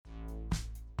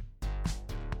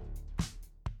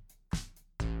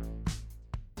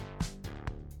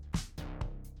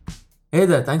Hey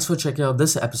there, thanks for checking out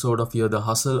this episode of Fear the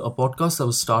Hustle, a podcast that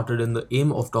was started in the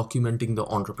aim of documenting the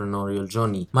entrepreneurial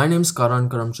journey. My name is Karan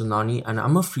Karamchandani and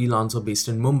I'm a freelancer based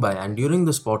in Mumbai. And during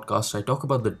this podcast, I talk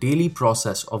about the daily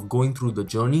process of going through the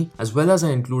journey, as well as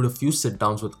I include a few sit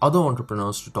downs with other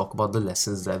entrepreneurs to talk about the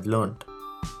lessons they've learned.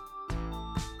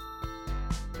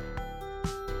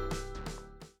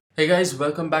 Hey guys,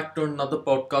 welcome back to another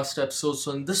podcast episode.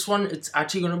 So, in this one, it's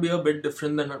actually going to be a bit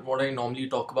different than what I normally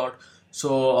talk about.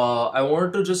 So, I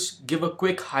wanted to just give a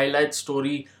quick highlight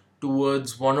story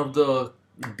towards one of the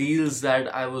deals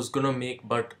that I was going to make,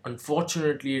 but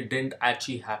unfortunately, it didn't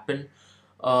actually happen.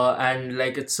 And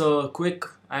like, it's a quick,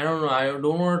 I don't know, I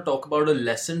don't want to talk about a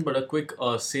lesson, but a quick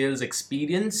sales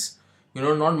experience.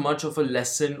 Not much of a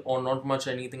lesson or not much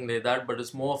anything like that, but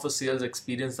it's more of a sales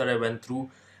experience that I went through,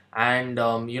 and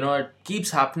it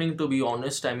keeps happening, to be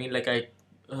honest. I mean, like, I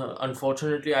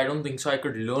unfortunately, I don't think so I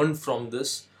could learn from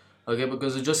this, okay,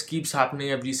 because it just keeps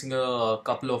happening every single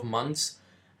couple of months.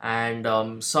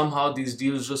 And somehow these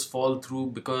deals just fall through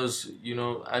because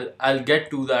I'll get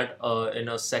to that in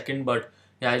a second. But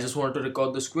yeah, I just wanted to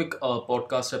record this quick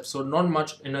podcast episode, not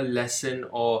much in a lesson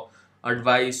or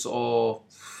advice or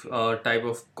type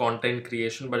of content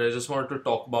creation, but I just wanted to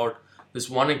talk about this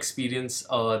one experience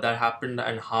that happened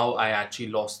and how I actually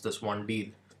lost this one deal.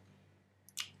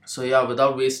 So yeah,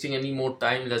 without wasting any more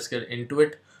time, let's get into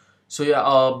it. So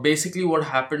yeah, basically what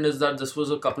happened is that this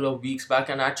was a couple of weeks back,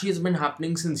 and actually it's been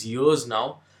happening since years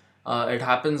now. It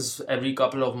happens every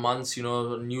couple of months. A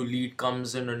new lead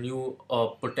comes in, a new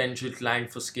potential client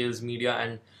for Scales Media,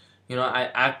 and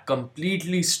I act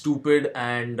completely stupid,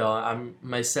 and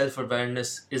my self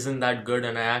awareness isn't that good,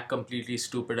 and I act completely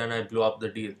stupid, and I blow up the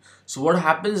deal. So what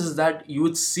happens is that you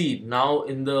would see now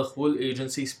in the whole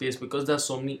agency space, because there's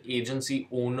so many agency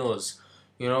owners,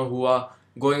 who are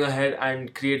going ahead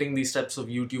and creating these types of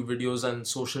YouTube videos and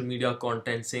social media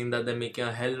content, saying that they're making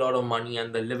a hell lot of money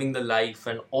and they're living the life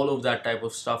and all of that type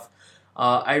of stuff.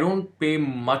 I don't pay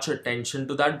much attention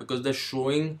to that because they're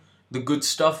showing the good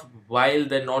stuff while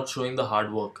they're not showing the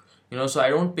hard work. So I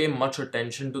don't pay much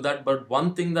attention to that. But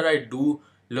one thing that I do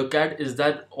look at is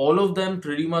that all of them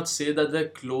pretty much say that they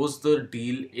close the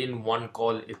deal in one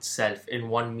call itself, in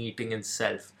one meeting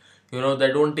itself. They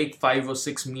don't take 5 or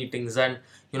 6 meetings. And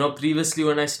previously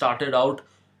when I started out,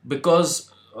 because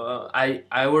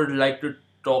I would like to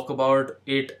talk about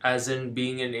it as in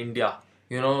being in India.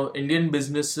 Indian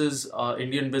business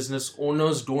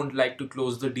owners don't like to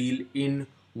close the deal in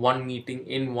one meeting,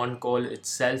 in one call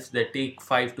itself. They take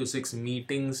 5 to 6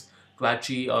 meetings to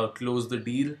actually close the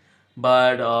deal.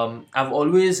 But I've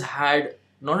always had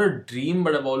not a dream,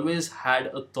 but I've always had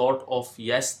a thought of,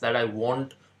 yes, that I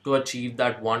want to achieve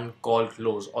that one call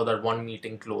close or that one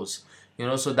meeting close.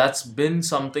 So that's been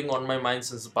something on my mind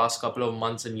since the past couple of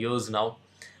months and years now.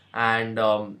 And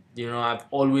I've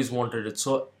always wanted it.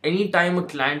 So anytime a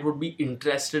client would be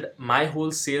interested, my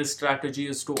whole sales strategy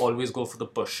is to always go for the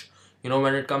push.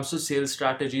 When it comes to sales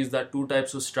strategies, there are two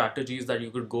types of strategies that you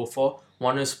could go for.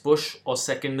 One is push, or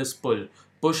second is pull.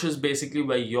 Push is basically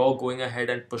where you're going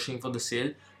ahead and pushing for the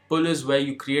sale. Pull is where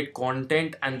you create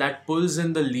content and that pulls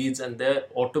in the leads, and they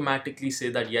automatically say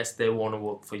that yes, they want to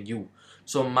work for you.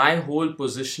 So my whole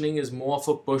positioning is more of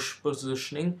a push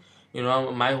positioning.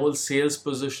 My whole sales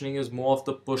positioning is more of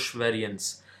the push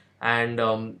variance. And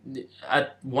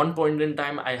at one point in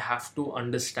time, I have to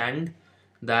understand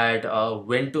that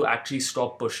when to actually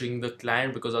stop pushing the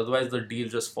client, because otherwise the deal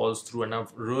just falls through. And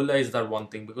I've realized that one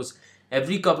thing, because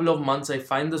every couple of months I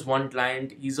find this one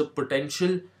client. He's a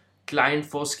potential client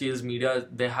for Scales Media.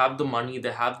 They have the money,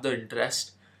 they have the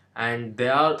interest, and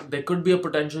they could be a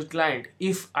potential client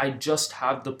if I just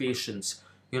have the patience.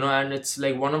 And it's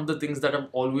like one of the things that have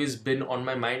always been on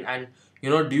my mind. And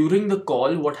during the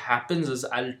call, what happens is,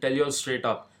 I'll tell you straight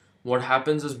up, what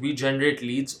happens is we generate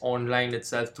leads online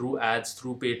itself through ads,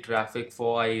 through paid traffic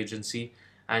for our agency,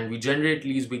 and we generate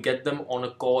leads. We get them on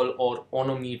a call or on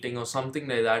a meeting or something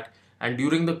like that, and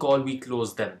during the call we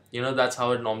close them. That's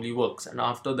how it normally works. And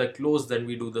after they're closed, then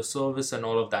we do the service and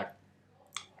all of that.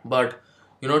 But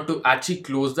to actually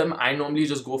close them, I normally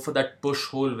just go for that push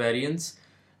hole variance.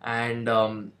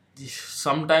 And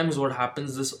sometimes what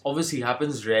happens, this obviously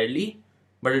happens rarely,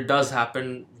 but it does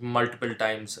happen multiple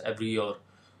times every year.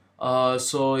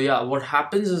 So yeah, what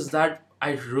happens is that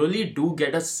I really do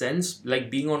get a sense,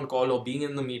 like being on call or being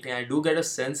in the meeting, I do get a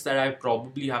sense that I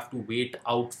probably have to wait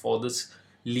out for this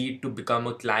lead to become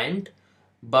a client.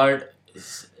 But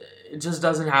it just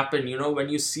doesn't happen. When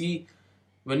you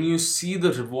see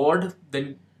the reward,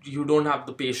 then you don't have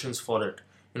the patience for it.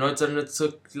 It's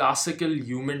a classical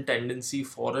human tendency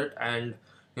for it. And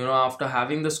after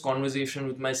having this conversation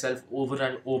with myself over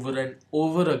and over and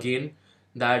over again,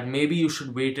 that maybe you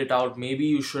should wait it out, maybe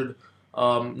you should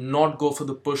not go for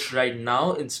the push right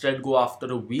now, instead go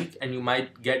after a week and you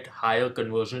might get higher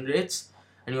conversion rates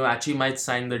and you actually might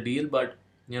sign the deal. But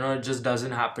it just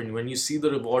doesn't happen. When you see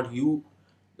the reward,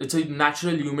 it's a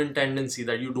natural human tendency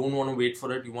that you don't want to wait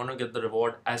for it, you want to get the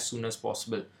reward as soon as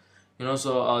possible.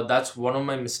 So that's one of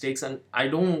my mistakes, and I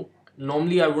don't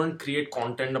normally, I wouldn't create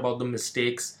content about the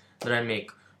mistakes that I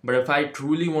make. But if I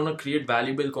truly want to create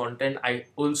valuable content, I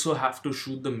also have to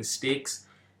shoot the mistakes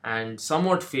and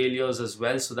somewhat failures as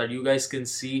well, so that you guys can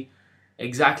see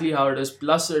exactly how it is.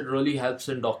 Plus, it really helps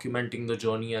in documenting the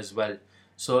journey as well.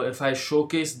 So if I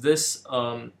showcase this,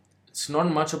 it's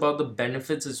not much about the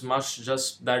benefits, it's much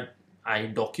just that I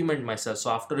document myself.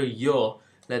 So after a year,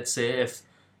 let's say, if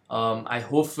I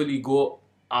hopefully go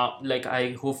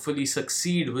I hopefully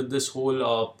succeed with this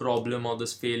whole problem or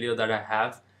this failure that I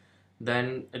have,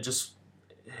 then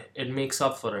it makes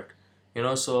up for it.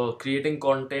 So creating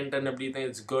content and everything,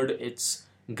 it's good, it's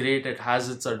great, it has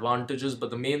its advantages, but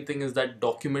the main thing is that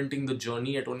documenting the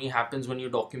journey, it only happens when you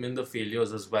document the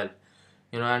failures as well.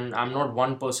 And I'm not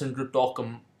one person to talk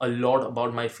a lot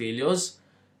about my failures,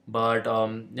 but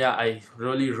yeah, I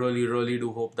really, really, really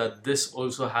do hope that this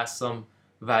also has some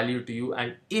value to you.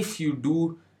 And if you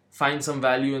do find some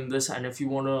value in this, and if you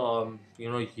want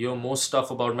to hear more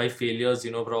stuff about my failures,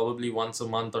 probably once a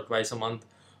month or twice a month,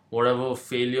 whatever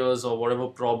failures or whatever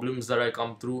problems that I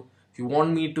come through, if you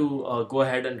want me to go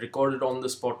ahead and record it on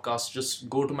this podcast, just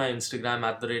go to my Instagram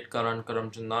at the rate Karan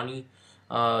Karamchandani.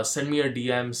 Send me a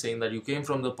DM saying that you came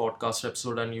from the podcast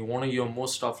episode and you want to hear more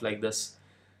stuff like this.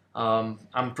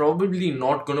 I'm probably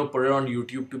not gonna put it on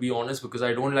YouTube, to be honest, because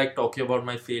I don't like talking about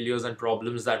my failures and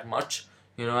problems that much.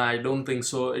 I don't think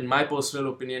so. In my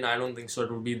personal opinion, I don't think so.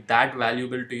 It would be that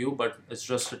valuable to you, but it's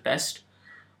just a test.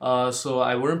 So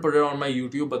I wouldn't put it on my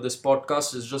YouTube, but this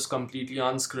podcast is just completely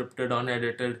unscripted,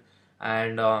 unedited,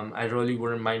 and I really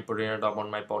wouldn't mind putting it up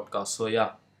on my podcast. So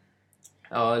yeah,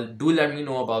 do let me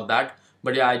know about that.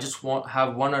 But yeah, I just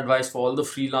have one advice for all the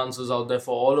freelancers out there,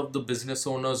 for all of the business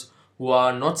owners who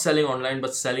are not selling online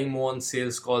but selling more on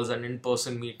sales calls and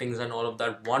in-person meetings and all of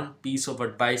that. One piece of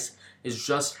advice is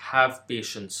just have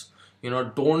patience.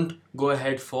 Don't go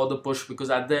ahead for the push,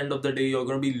 because at the end of the day, you're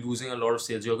going to be losing a lot of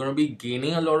sales. You're going to be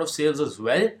gaining a lot of sales as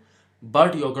well,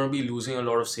 but you're going to be losing a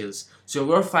lot of sales. So you're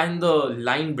going to find the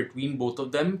line between both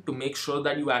of them to make sure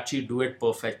that you actually do it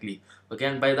perfectly. Okay,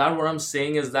 and by that, what I'm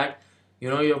saying is that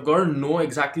you've got to know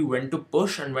exactly when to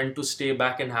push and when to stay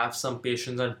back and have some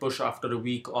patience and push after a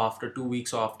week or after 2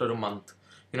 weeks or after a month.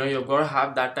 You've got to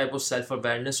have that type of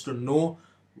self-awareness to know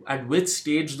at which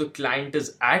stage the client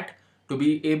is at, to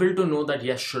be able to know that,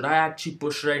 yes, should I actually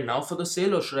push right now for the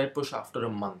sale or should I push after a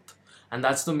month? And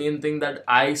that's the main thing that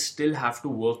I still have to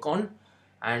work on.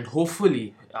 And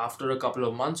hopefully, after a couple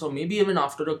of months or maybe even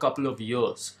after a couple of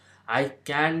years, I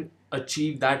can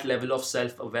achieve that level of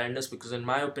self-awareness, because in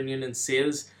my opinion, in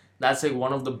sales, that's like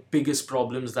one of the biggest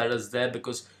problems that is there.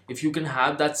 Because if you can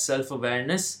have that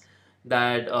self-awareness,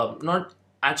 that not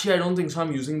actually, I don't think so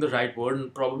I'm using the right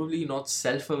word, probably not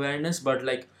self-awareness, but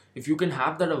like, if you can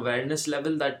have that awareness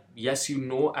level that, yes,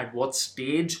 at what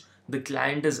stage the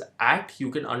client is at,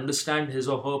 you can understand his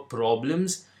or her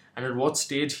problems, and at what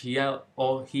stage he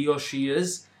or she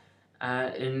is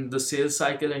in the sales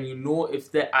cycle, and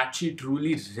if they're actually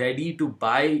truly ready to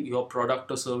buy your product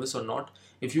or service or not.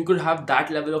 If you could have that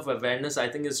level of awareness, I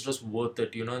think it's just worth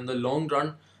it. In the long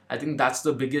run, I think that's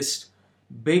the biggest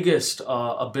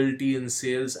ability in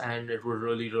sales, and it would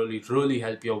really, really, really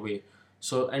help your way.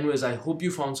 So anyways, I hope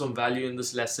you found some value in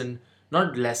this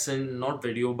not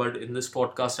video, but in this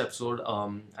podcast episode.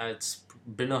 It's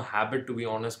been a habit, to be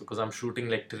honest, because I'm shooting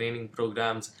like training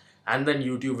programs and then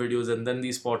YouTube videos and then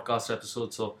these podcast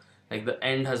episodes. So like the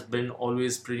end has been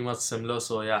always pretty much similar.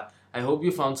 So yeah, I hope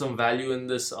you found some value in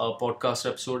this podcast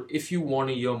episode. If you want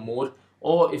to hear more,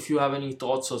 or if you have any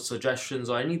thoughts or suggestions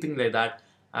or anything like that,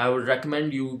 I would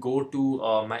recommend you go to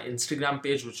my Instagram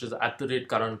page, which is at the rate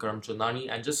Karan Karamchandani,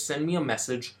 and just send me a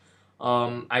message.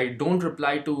 I don't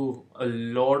reply to a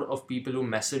lot of people who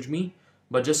message me,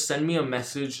 but just send me a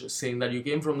message saying that you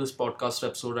came from this podcast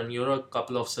episode and you're a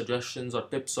couple of suggestions or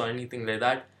tips or anything like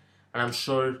that, and I'm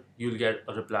sure you'll get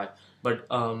a reply. But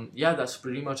yeah, that's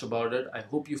pretty much about it. I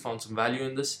hope you found some value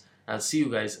in this. I'll see you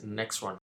guys in the next one.